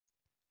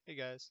Hey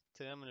guys,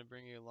 today I'm going to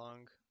bring you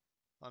along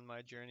on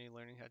my journey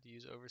learning how to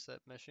use overset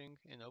meshing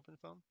in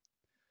OpenFOAM.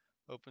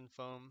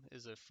 OpenFOAM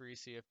is a free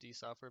CFD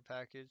software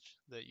package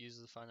that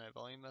uses the finite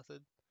volume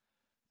method.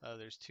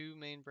 There's two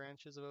main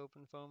branches of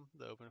OpenFOAM,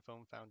 the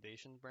OpenFOAM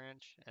Foundation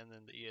branch and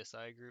then the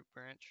ESI group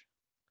branch.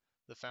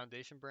 The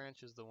Foundation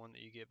branch is the one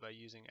that you get by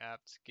using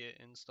apt get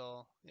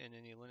install in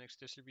any Linux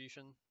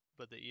distribution,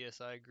 but the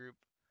ESI group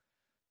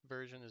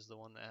version is the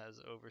one that has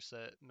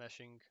overset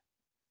meshing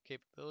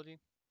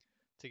capability.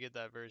 To get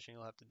that version,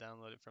 you'll have to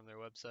download it from their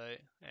website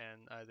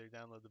and either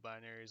download the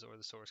binaries or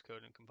the source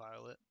code and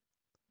compile it.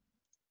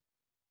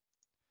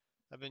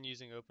 I've been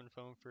using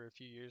OpenFOAM for a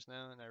few years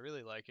now, and I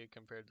really like it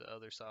compared to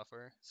other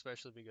software,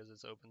 especially because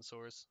it's open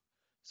source,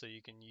 so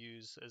you can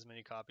use as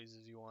many copies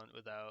as you want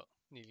without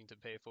needing to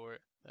pay for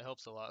it. That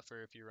helps a lot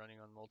for if you're running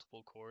on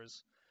multiple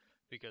cores,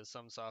 because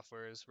some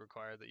softwares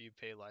require that you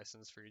pay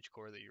license for each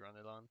core that you run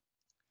it on.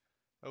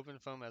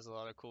 OpenFOAM has a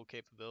lot of cool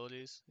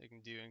capabilities. It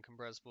can do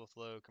incompressible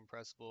flow,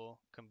 compressible,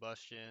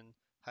 combustion,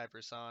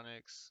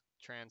 hypersonics,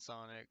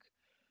 transonic.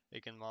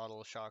 It can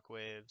model shock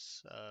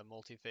waves,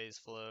 multi-phase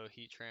flow,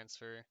 heat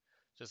transfer.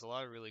 Just a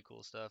lot of really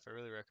cool stuff. I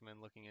really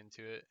recommend looking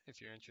into it if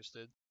you're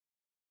interested.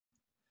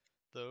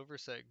 The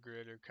Overset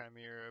Grid or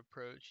chimera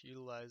approach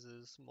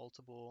utilizes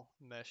multiple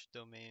mesh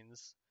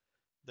domains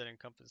that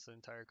encompass the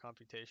entire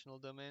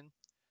computational domain.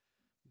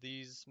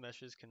 These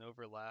meshes can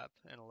overlap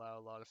and allow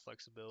a lot of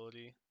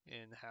flexibility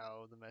in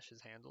how the mesh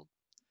is handled.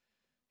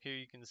 Here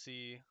you can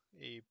see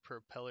a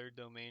propeller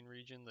domain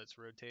region that's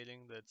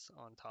rotating that's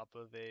on top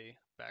of a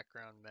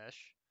background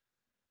mesh.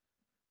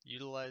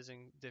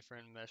 Utilizing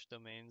different mesh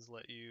domains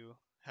let you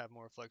have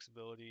more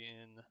flexibility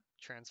in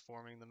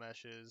transforming the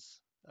meshes,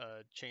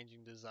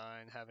 changing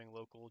design, having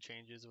local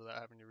changes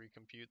without having to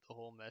recompute the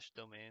whole mesh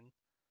domain.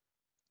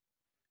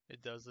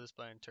 It does this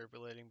by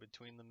interpolating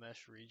between the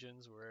mesh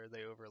regions where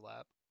they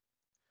overlap.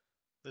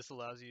 This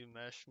allows you to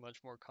mesh much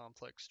more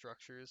complex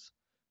structures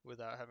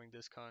without having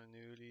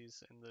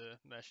discontinuities in the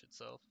mesh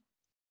itself.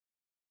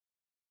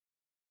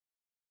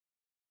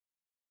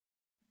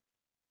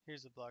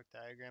 Here's a block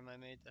diagram I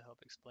made to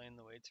help explain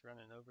the way to run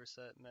an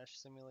overset mesh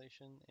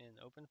simulation in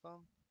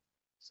OpenFOAM.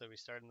 So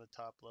we start in the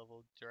top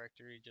level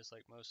directory just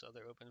like most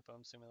other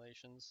OpenFOAM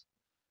simulations,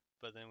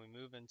 but then we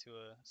move into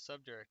a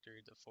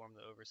subdirectory to form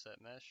the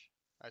overset mesh.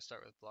 I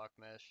start with block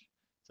mesh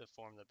to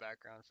form the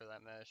background for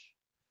that mesh,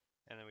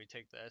 and then we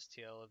take the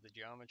STL of the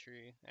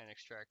geometry and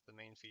extract the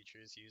main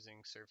features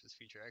using surface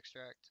feature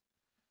extract.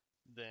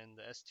 Then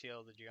the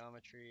STL of the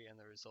geometry and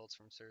the results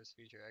from surface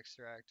feature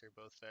extract are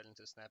both fed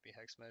into Snappy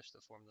Hex Mesh to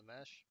form the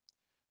mesh.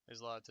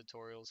 There's a lot of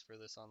tutorials for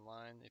this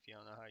online if you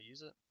don't know how to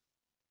use it.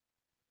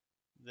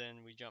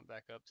 Then we jump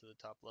back up to the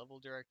top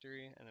level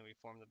directory and then we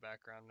form the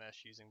background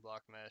mesh using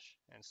block mesh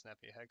and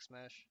Snappy Hex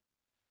Mesh.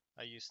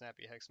 I use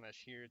Snappy Hex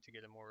Mesh here to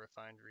get a more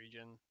refined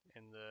region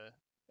in the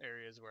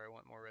areas where I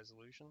want more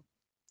resolution.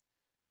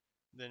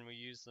 Then we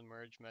use the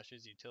merge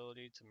meshes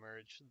utility to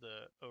merge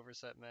the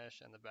overset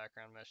mesh and the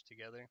background mesh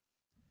together.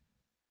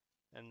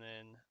 And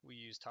then we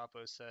use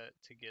toposet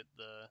to get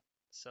the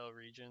cell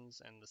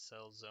regions and the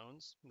cell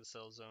zones. The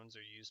cell zones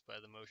are used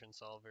by the motion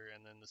solver,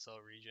 and then the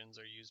cell regions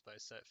are used by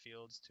set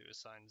fields to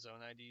assign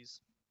zone IDs.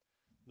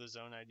 The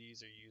zone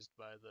IDs are used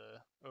by the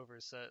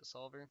overset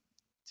solver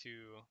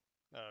to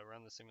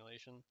run the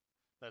simulation.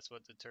 That's how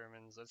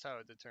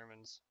it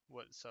determines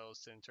what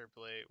cells to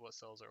interpolate, what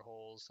cells are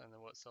holes, and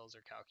then what cells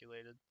are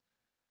calculated.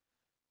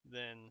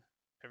 Then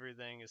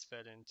everything is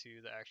fed into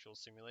the actual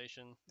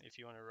simulation.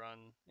 If you want to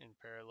run in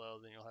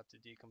parallel, then you'll have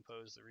to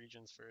decompose the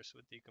regions first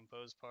with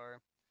decompose par,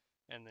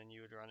 and then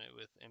you would run it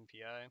with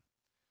MPI.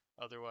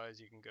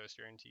 Otherwise, you can go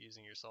straight into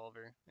using your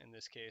solver. In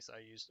this case, I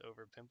used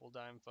over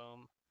Pimple-Dime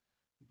foam,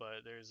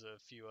 but there's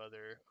a few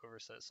other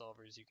overset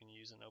solvers you can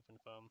use in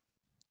OpenFOAM.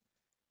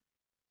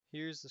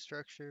 Here's the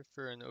structure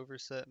for an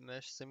overset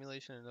mesh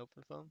simulation in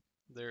OpenFOAM.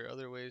 There are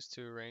other ways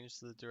to arrange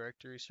the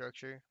directory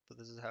structure, but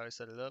this is how I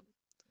set it up.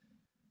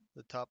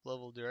 The top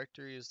level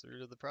directory is the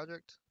root of the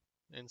project.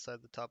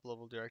 Inside the top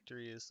level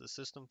directory is the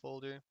system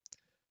folder,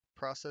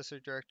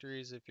 processor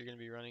directories if you're going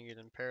to be running it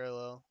in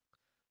parallel,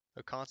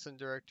 a constant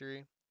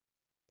directory,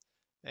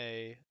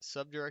 a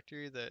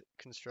subdirectory that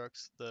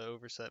constructs the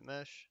overset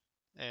mesh,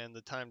 and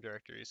the time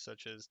directories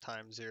such as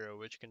time 0,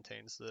 which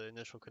contains the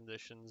initial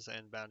conditions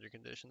and boundary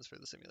conditions for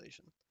the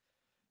simulation.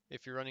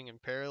 If you're running in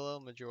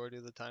parallel, majority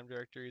of the time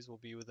directories will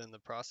be within the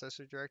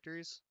processor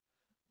directories,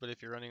 but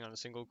if you're running on a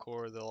single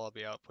core, they'll all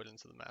be output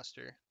into the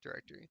master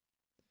directory.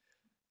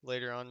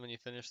 Later on, when you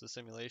finish the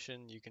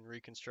simulation, you can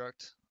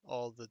reconstruct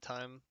all the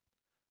time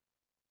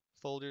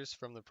folders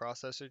from the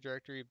processor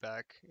directory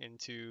back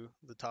into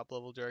the top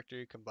level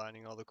directory,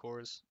 combining all the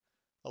cores.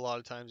 A lot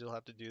of times you'll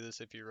have to do this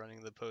if you're running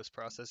the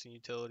post-processing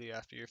utility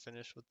after you're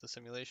finished with the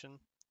simulation.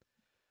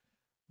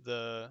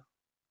 The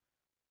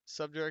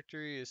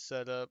subdirectory is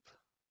set up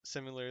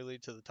similarly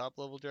to the top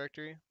level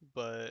directory,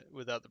 but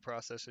without the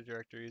processor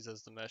directories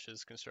as the mesh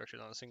is constructed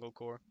on a single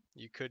core.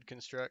 You could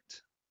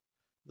construct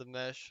the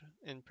mesh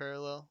in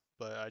parallel,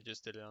 but I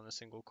just did it on a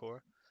single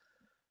core.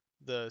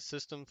 The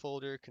system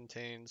folder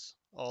contains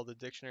all the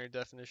dictionary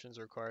definitions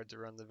required to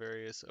run the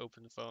various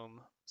OpenFOAM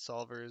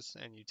solvers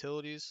and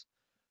utilities,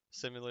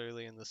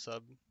 similarly in the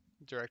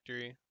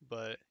subdirectory,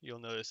 but you'll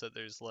notice that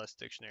there's less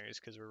dictionaries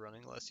because we're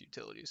running less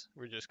utilities.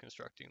 We're just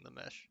constructing the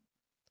mesh.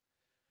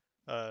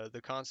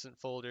 The constant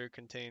folder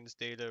contains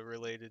data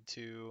related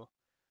to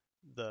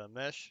the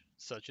mesh,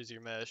 such as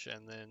your mesh,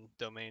 and then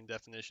domain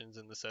definitions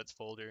in the sets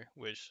folder,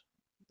 which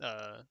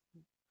uh,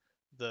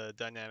 the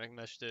dynamic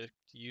mesh dict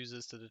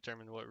uses to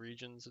determine what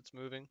regions it's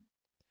moving.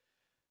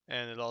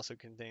 And it also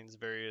contains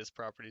various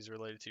properties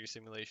related to your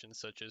simulation,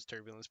 such as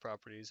turbulence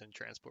properties and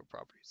transport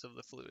properties of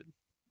the fluid.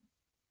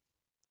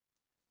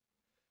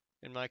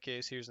 In my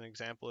case, here's an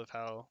example of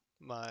how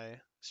my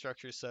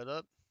structure is set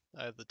up.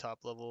 I have the top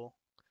level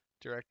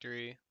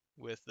directory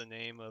with the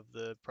name of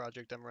the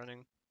project I'm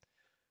running,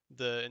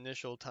 the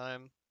initial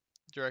time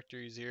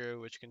directory 0,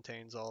 which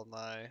contains all of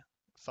my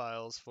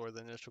files for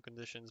the initial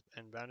conditions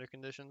and boundary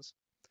conditions,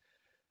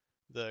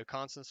 the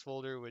constants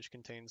folder, which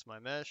contains my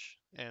mesh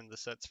and the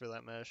sets for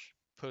that mesh,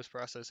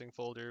 post-processing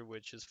folder,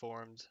 which is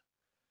formed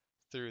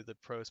through the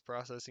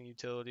post-processing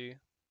utility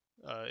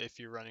if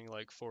you're running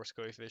like force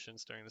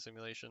coefficients during the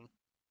simulation,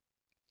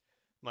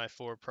 my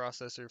 4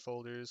 processor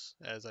folders,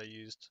 as I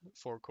used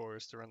 4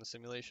 cores to run the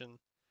simulation,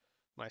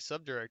 my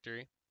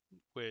subdirectory,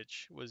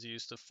 which was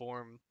used to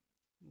form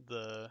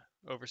the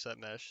overset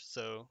mesh.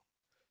 So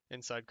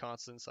inside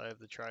constants, I have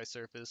the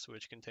tri-surface,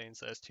 which contains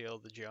the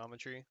STL, the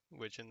geometry,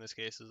 which in this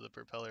case is the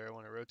propeller I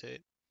want to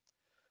rotate.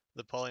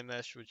 The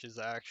polymesh, which is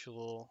the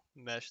actual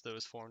mesh that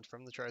was formed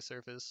from the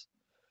tri-surface.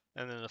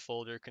 And then a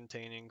folder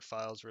containing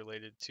files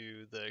related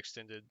to the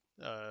extended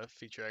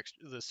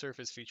the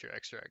surface feature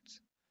extract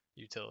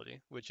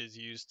utility, which is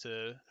used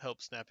to help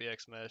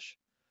SnappyX mesh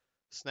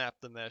snap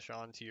the mesh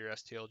onto your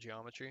STL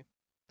geometry.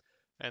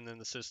 And then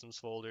the systems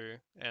folder,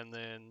 and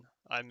then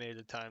I made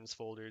a times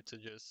folder to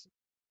just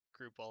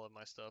group all of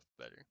my stuff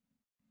better.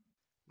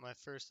 My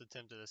first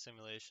attempt at a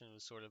simulation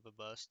was sort of a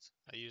bust.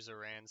 I used a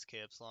RAND's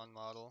k-epsilon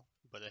model,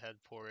 but it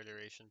had poor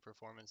iteration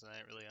performance and I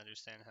didn't really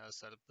understand how to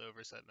set up the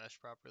overset mesh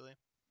properly.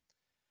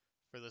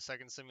 For the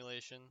second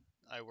simulation,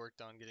 I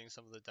worked on getting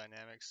some of the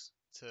dynamics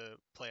to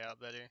play out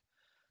better.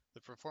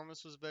 The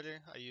performance was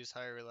better, I used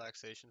higher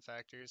relaxation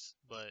factors,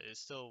 but it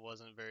still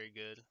wasn't very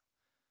good.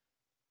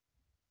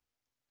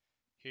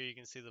 Here you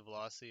can see the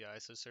velocity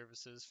ISO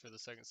surfaces for the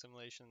second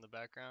simulation in the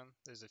background.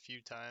 There's a few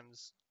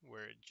times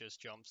where it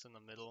just jumps in the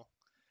middle,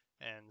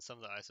 and some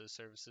of the ISO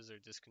surfaces are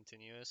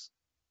discontinuous.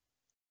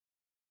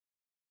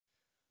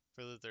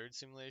 For the third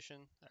simulation,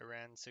 I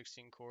ran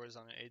 16 cores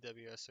on an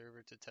AWS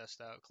server to test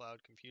out cloud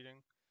computing.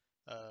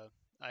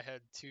 I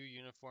had too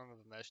uniform of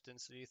a mesh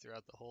density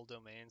throughout the whole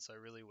domain, so I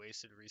really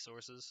wasted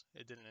resources.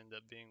 It didn't end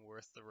up being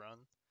worth the run,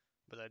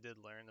 but I did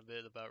learn a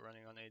bit about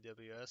running on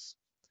AWS.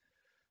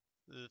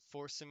 The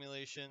fourth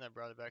simulation, I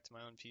brought it back to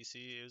my own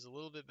PC. It was a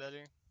little bit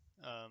better.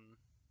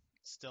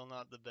 Still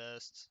not the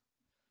best.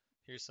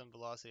 Here's some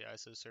velocity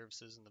ISO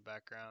surfaces in the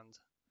background.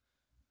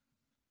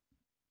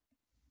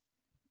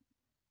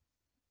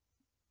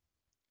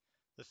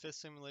 The fifth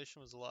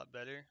simulation was a lot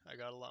better. I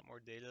got a lot more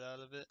data out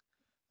of it.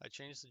 I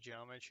changed the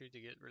geometry to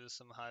get rid of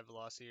some high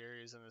velocity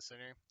areas in the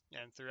center,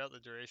 and throughout the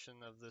duration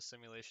of the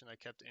simulation I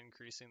kept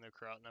increasing the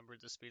Carrot number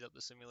to speed up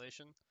the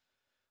simulation.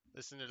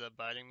 This ended up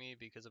biting me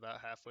because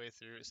about halfway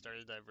through it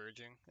started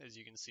diverging. As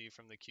you can see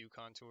from the Q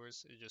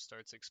contours, it just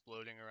starts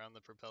exploding around the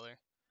propeller.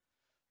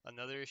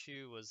 Another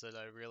issue was that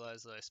I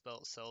realized that I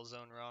spelt cell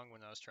zone wrong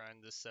when I was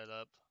trying to set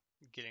up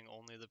getting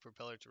only the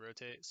propeller to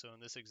rotate. So in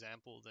this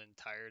example, the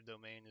entire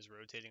domain is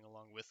rotating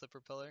along with the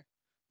propeller,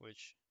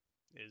 which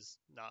is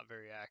not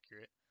very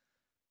accurate.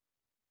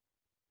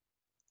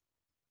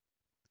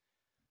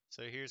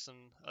 So here's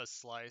a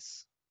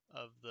slice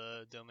of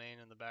the domain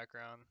in the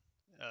background.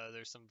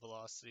 There's some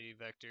velocity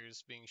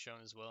vectors being shown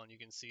as well, and you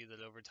can see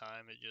that over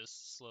time it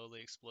just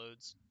slowly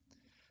explodes.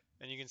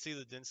 And you can see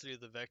the density of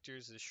the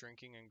vectors is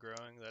shrinking and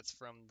growing. That's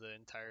from the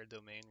entire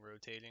domain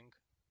rotating,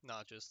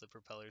 not just the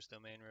propeller's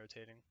domain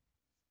rotating.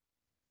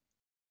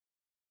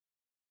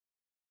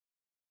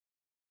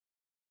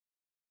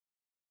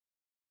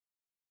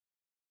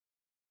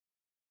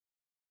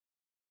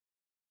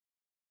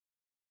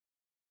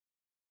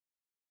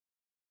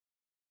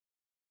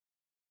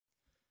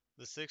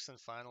 The sixth and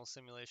final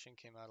simulation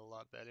came out a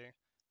lot better.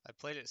 I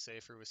played it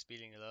safer with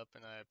speeding it up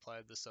and I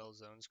applied the cell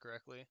zones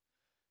correctly.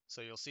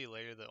 So you'll see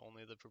later that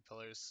only the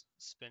propeller's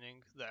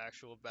spinning, the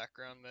actual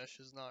background mesh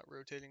is not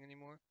rotating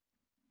anymore.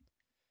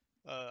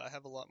 I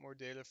have a lot more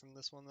data from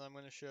this one that I'm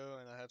going to show,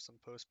 and I have some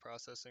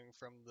post-processing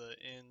from the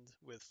end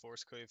with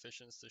force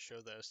coefficients to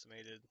show the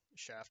estimated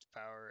shaft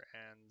power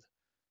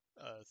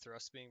and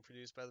thrust being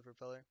produced by the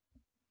propeller.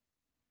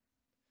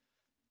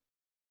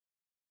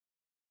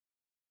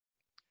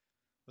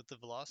 With the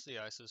velocity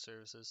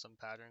isosurfaces, some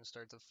patterns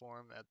start to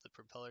form at the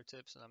propeller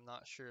tips, and I'm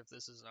not sure if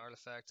this is an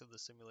artifact of the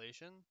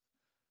simulation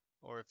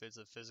or if it's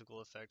a physical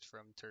effect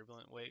from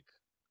turbulent wake.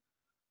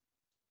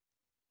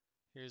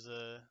 Here's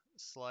a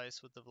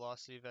slice with the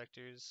velocity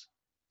vectors.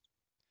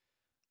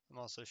 I'm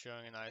also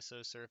showing an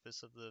ISO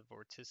surface of the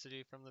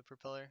vorticity from the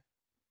propeller.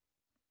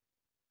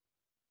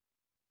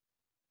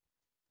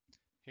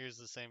 Here's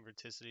the same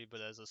vorticity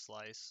but as a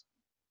slice.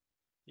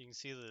 You can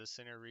see that the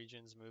center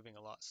region is moving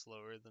a lot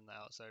slower than the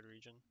outside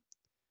region.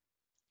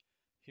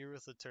 Here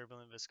with the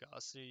turbulent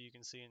viscosity, you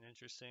can see an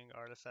interesting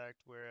artifact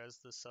where as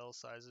the cell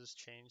sizes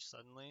change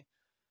suddenly,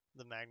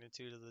 the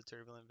magnitude of the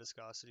turbulent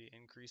viscosity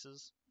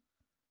increases.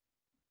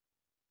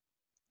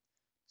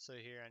 So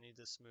here I need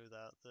to smooth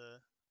out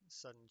the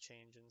sudden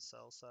change in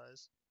cell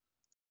size.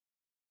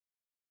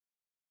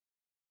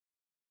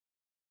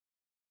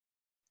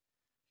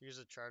 Here's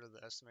a chart of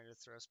the estimated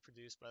thrust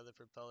produced by the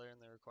propeller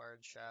and the required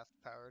shaft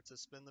power to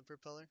spin the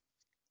propeller.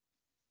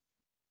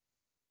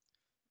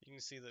 You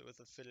can see that with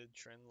a fitted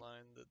trend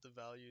line that the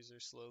values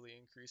are slowly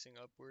increasing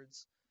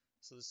upwards,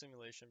 so the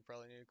simulation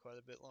probably needed quite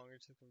a bit longer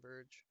to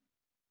converge.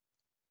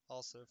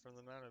 Also, from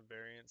the amount of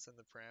variance in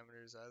the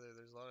parameters, either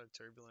there's a lot of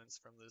turbulence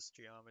from this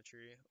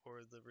geometry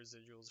or the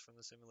residuals from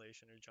the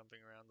simulation are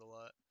jumping around a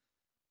lot.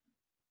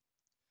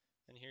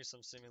 And here's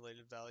some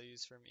simulated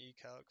values from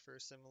eCalc for a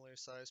similar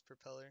sized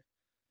propeller.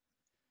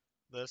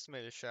 The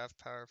estimated shaft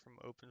power from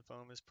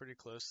OpenFOAM is pretty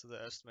close to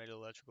the estimated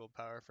electrical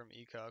power from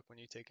eCalc when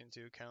you take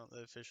into account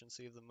the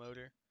efficiency of the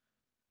motor.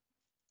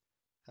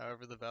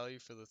 However, the value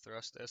for the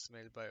thrust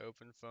estimated by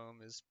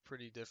OpenFOAM is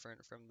pretty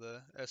different from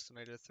the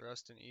estimated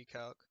thrust in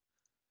eCalc.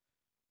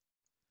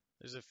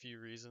 There's a few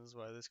reasons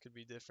why this could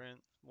be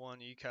different. One,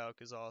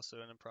 eCalc is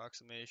also an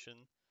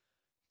approximation.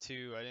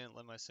 Two, I didn't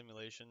let my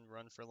simulation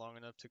run for long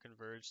enough to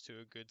converge to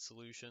a good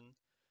solution.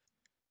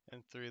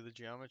 And three, the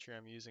geometry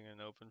I'm using in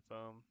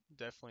OpenFOAM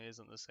definitely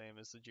isn't the same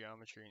as the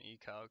geometry in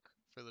eCalc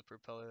for the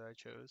propeller I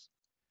chose,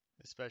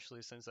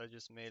 especially since I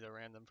just made a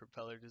random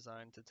propeller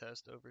design to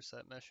test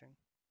overset meshing.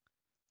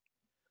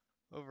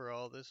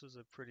 Overall, this was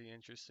a pretty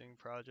interesting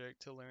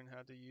project to learn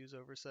how to use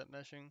overset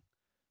meshing.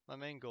 My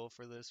main goal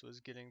for this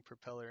was getting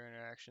propeller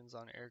interactions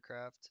on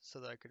aircraft so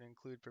that I could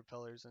include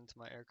propellers into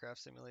my aircraft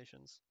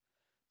simulations.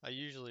 I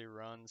usually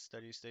run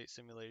steady state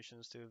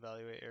simulations to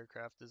evaluate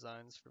aircraft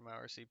designs for my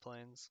RC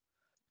planes,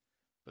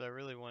 but I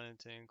really wanted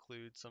to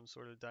include some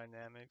sort of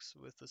dynamics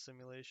with the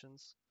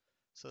simulations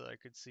so that I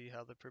could see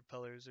how the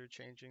propellers are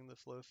changing the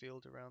flow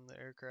field around the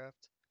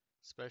aircraft,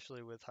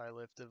 especially with high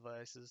lift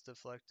devices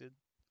deflected.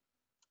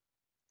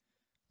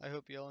 I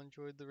hope y'all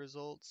enjoyed the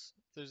results.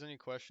 If there's any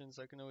questions,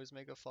 I can always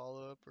make a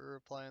follow-up or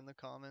reply in the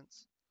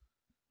comments.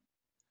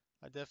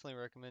 I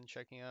definitely recommend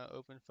checking out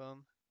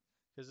OpenFOAM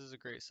because this is a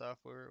great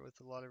software with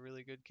a lot of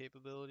really good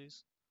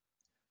capabilities.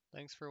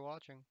 Thanks for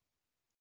watching.